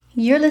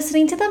You're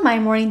listening to the My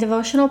Morning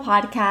Devotional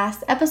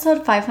Podcast,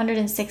 episode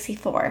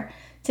 564.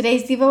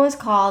 Today's Devo is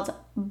called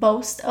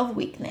Boast of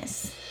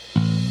Weakness.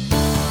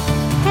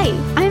 Hey,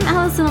 I'm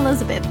Allison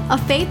Elizabeth, a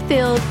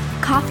faith-filled,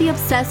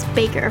 coffee-obsessed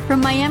baker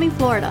from Miami,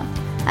 Florida.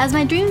 As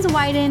my dreams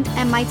widened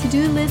and my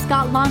to-do list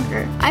got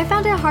longer, I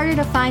found it harder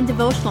to find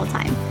devotional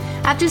time.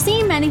 After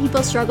seeing many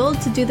people struggle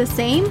to do the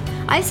same,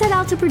 I set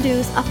out to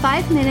produce a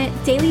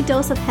 5-minute daily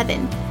dose of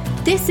heaven.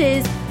 This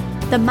is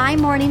the My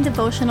Morning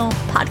Devotional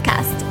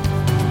Podcast.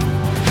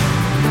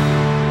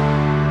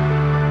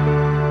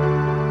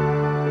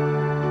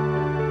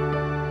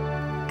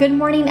 Good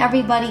morning,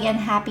 everybody, and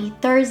happy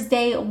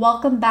Thursday.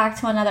 Welcome back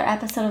to another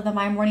episode of the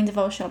My Morning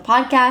Devotional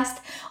Podcast.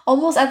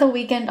 Almost at the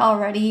weekend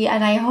already,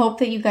 and I hope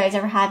that you guys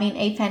are having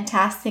a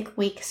fantastic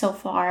week so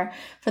far.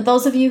 For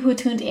those of you who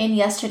tuned in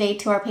yesterday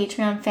to our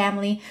Patreon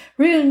family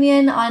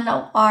reunion on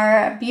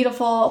our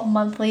beautiful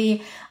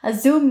monthly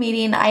Zoom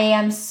meeting, I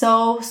am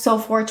so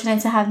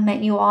fortunate to have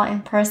met you all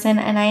in person,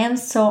 and I am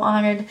so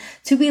honored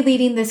to be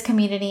leading this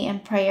community in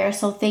prayer.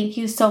 So thank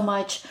you so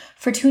much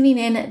for tuning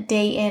in and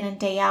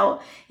day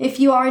out. If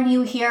you are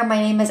new here,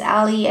 my name is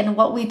Allie, and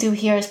what we do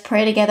here is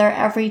pray together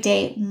every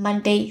day,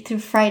 Monday through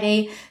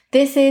Friday.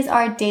 This is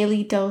our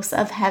daily dose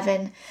of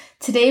heaven.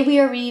 Today we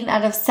are reading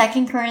out of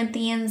 2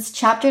 Corinthians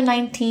chapter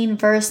 19,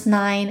 verse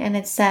 9, and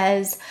it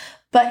says,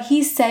 "But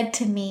he said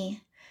to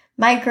me,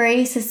 my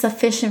grace is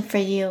sufficient for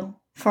you,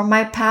 for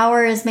my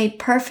power is made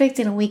perfect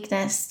in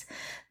weakness.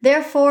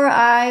 Therefore,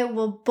 I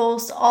will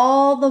boast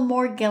all the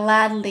more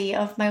gladly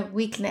of my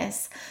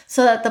weakness,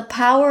 so that the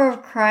power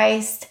of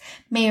Christ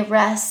may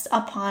rest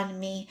upon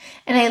me."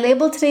 And I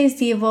labeled today's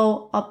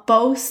Devo, a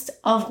boast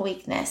of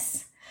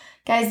weakness.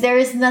 Guys, there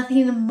is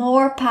nothing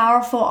more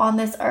powerful on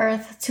this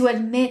earth to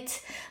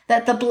admit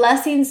that the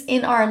blessings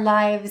in our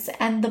lives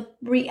and the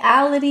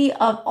reality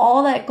of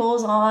all that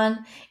goes on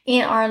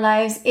in our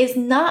lives is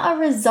not a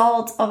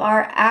result of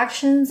our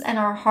actions and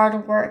our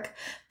hard work,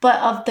 but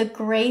of the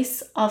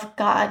grace of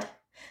God.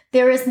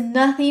 There is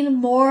nothing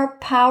more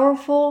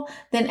powerful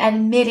than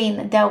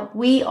admitting that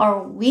we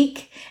are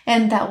weak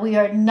and that we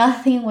are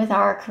nothing with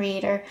our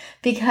Creator.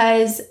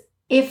 Because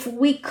if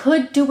we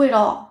could do it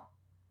all,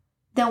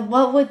 then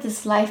what would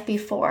this life be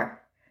for?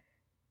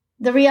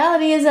 The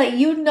reality is that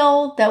you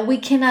know that we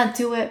cannot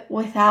do it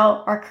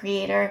without our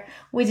Creator.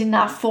 We did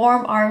not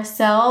form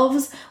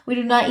ourselves. We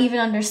do not even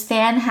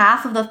understand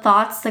half of the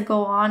thoughts that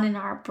go on in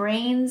our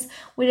brains.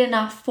 We did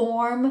not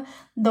form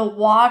the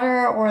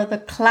water or the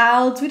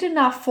clouds. We did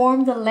not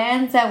form the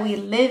lands that we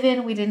live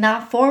in. We did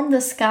not form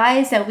the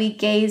skies that we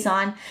gaze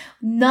on.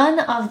 None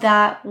of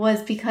that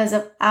was because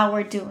of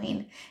our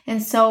doing.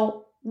 And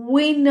so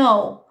we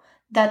know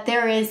that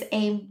there is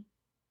a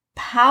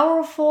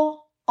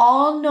powerful,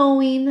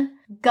 all-knowing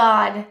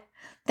God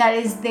that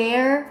is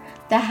there,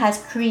 that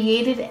has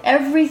created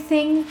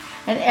everything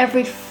and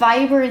every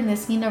fiber in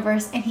this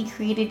universe, and He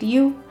created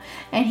you,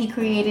 and He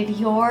created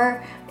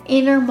your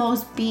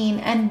innermost being,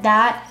 and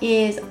that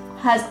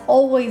has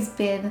always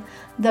been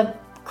the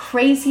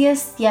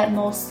craziest yet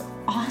most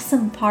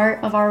awesome part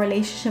of our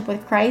relationship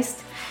with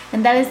Christ,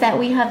 and that is that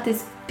we have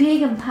this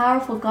big and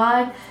powerful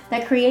God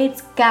that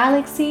creates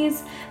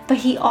galaxies, but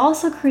He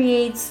also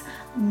creates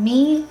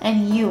me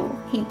and you.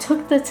 He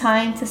took the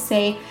time to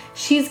say,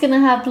 she's gonna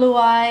have blue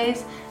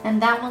eyes, and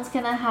that one's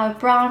gonna have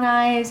brown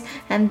eyes,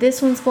 and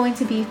this one's going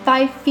to be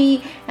 5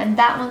 feet, and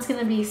that one's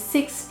gonna be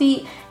 6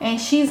 feet,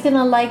 and she's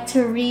gonna like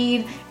to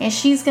read, and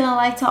she's gonna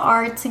like to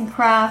arts and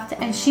craft,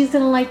 and she's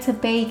gonna like to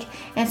bake.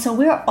 And so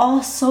we're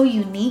all so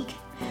unique,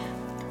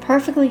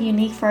 perfectly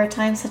unique for a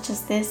time such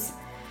as this.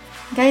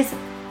 Guys,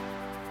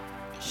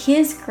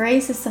 His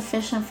grace is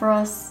sufficient for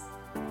us.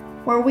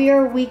 Where we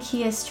are weak,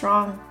 He is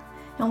strong.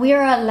 And we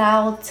are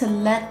allowed to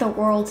let the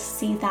world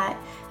see that.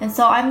 And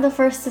so I'm the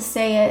first to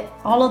say it.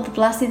 All of the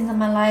blessings in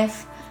my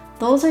life,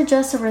 those are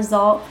just a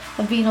result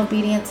of being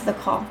obedient to the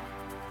call.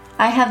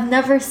 I have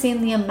never seen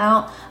the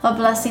amount of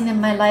blessing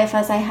in my life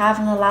as I have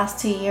in the last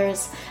 2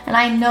 years. And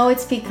I know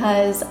it's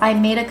because I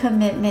made a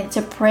commitment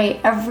to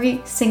pray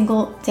every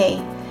single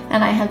day.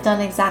 And I have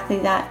done exactly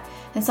that.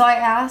 And so I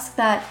ask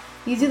that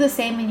you do the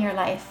same in your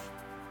life.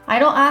 I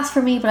don't ask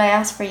for me, but I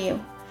ask for you.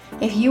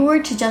 If you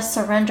were to just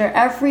surrender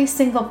every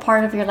single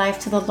part of your life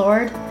to the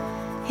Lord,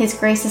 His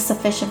grace is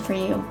sufficient for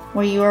you.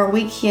 Where you are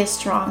weak, He is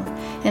strong.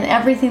 And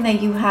everything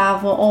that you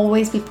have will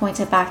always be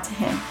pointed back to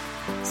Him.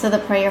 So the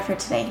prayer for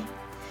today.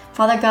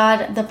 Father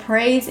God, the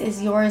praise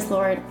is yours,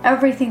 Lord.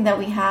 Everything that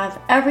we have,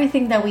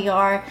 everything that we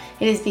are,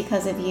 it is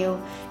because of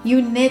you.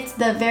 You knit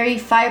the very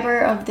fiber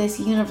of this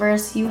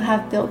universe. You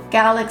have built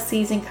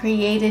galaxies and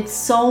created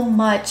so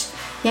much.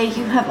 Yet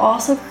you have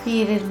also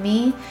created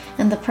me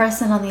and the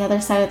person on the other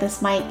side of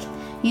this mic.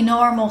 You know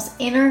our most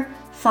inner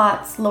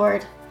thoughts,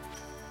 Lord.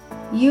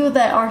 You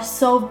that are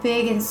so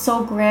big and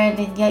so grand,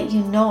 and yet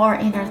you know our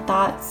inner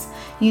thoughts.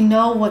 You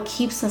know what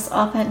keeps us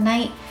up at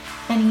night,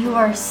 and you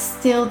are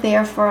still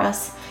there for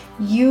us.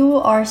 You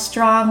are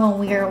strong when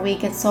we are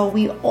weak, and so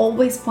we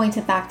always point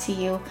it back to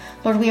you.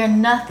 Lord, we are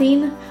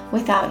nothing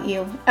without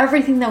you.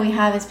 Everything that we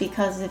have is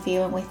because of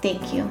you, and we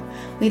thank you.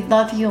 We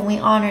love you and we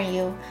honor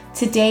you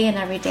today and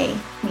every day.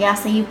 We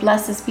ask that you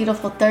bless this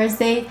beautiful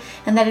Thursday,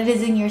 and that it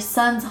is in your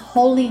Son's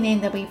holy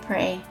name that we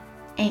pray.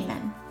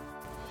 Amen.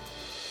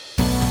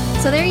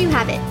 So there you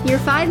have it, your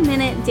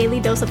 5-minute daily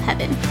dose of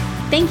heaven.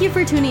 Thank you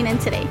for tuning in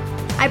today.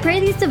 I pray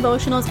these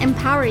devotionals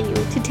empower you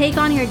to take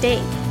on your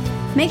day.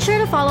 Make sure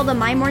to follow the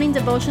My Morning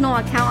Devotional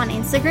account on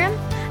Instagram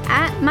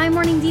at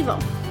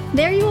MyMorningDevo.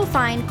 There you will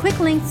find quick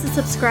links to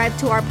subscribe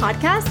to our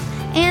podcast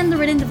and the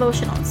written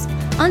devotionals.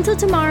 Until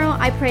tomorrow,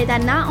 I pray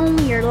that not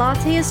only your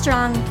latte is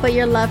strong, but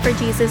your love for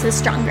Jesus is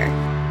stronger.